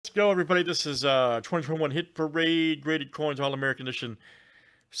Let's go, everybody. This is 2021 Hit Parade Graded Coins All-American Edition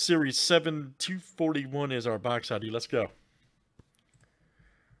Series 7. 241 is our box ID. Let's go. All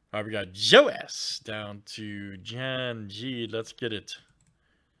right, we got Joe S. down to John G. Let's get it.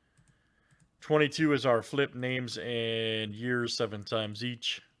 22 is our flip, names and years 7 times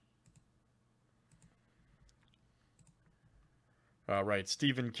each. All right,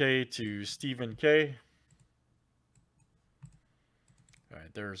 Stephen K. to Stephen K. All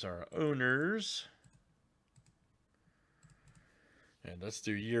right, there's our owners. And let's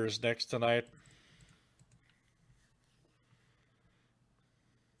do years next tonight.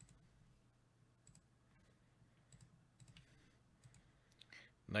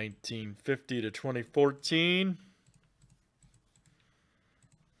 (1950 to 2014).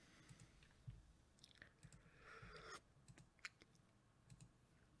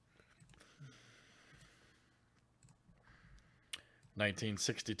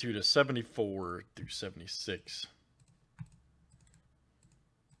 (1962 to 74 through 76).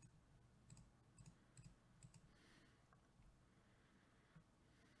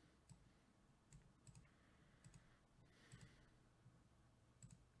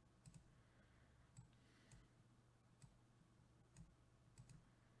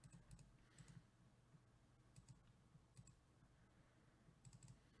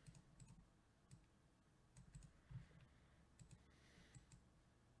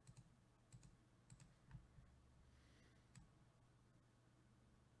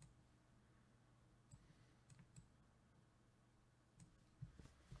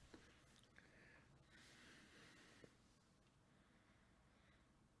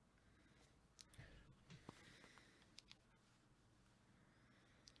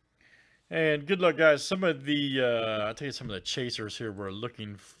 And good luck, guys. Some of the, I'll tell you some of the chasers here we're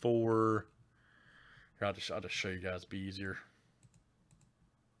looking for. Here, I'll just show you guys, be easier.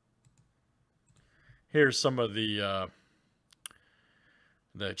 Here's some of the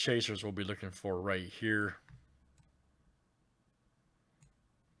chasers we'll be looking for right here.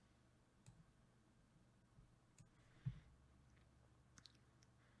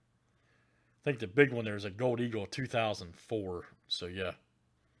 I think the big one there is a Gold Eagle 2004. So yeah,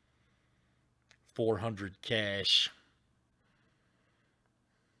 400 cash.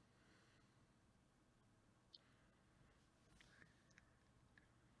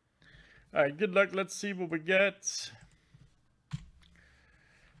 All right, good luck. Let's see what we get.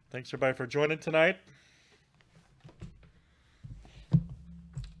 Thanks everybody for joining tonight.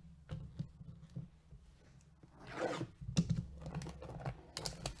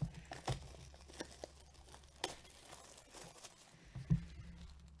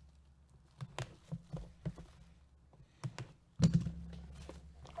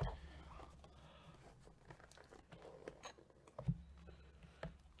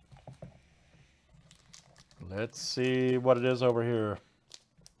 Let's see what it is over here.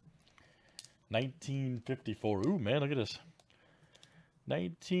 1954. Ooh, man, look at this.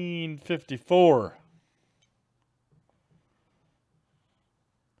 1954.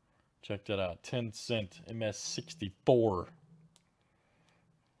 Check that out. 10 cent MS64.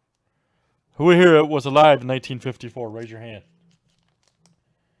 Who here was alive in 1954? Raise your hand.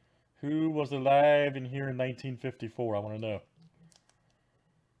 Who was alive in here in 1954? I want to know.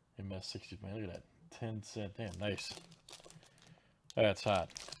 MS60. Man, look at that. 10 cent. Damn, nice. That's hot.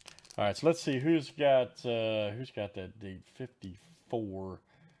 All right, so let's see who's got that date. 54.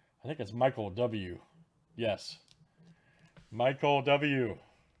 I think it's Michael W. Yes. Michael W.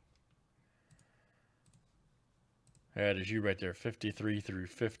 That is you right there. 53 through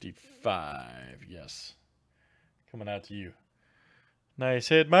 55. Yes. Coming out to you. Nice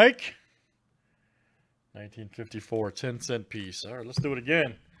hit, Mike. 1954, 10 cent piece. All right, let's do it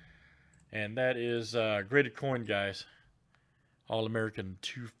again. And that is graded coin, guys. All-American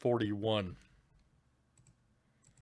 241.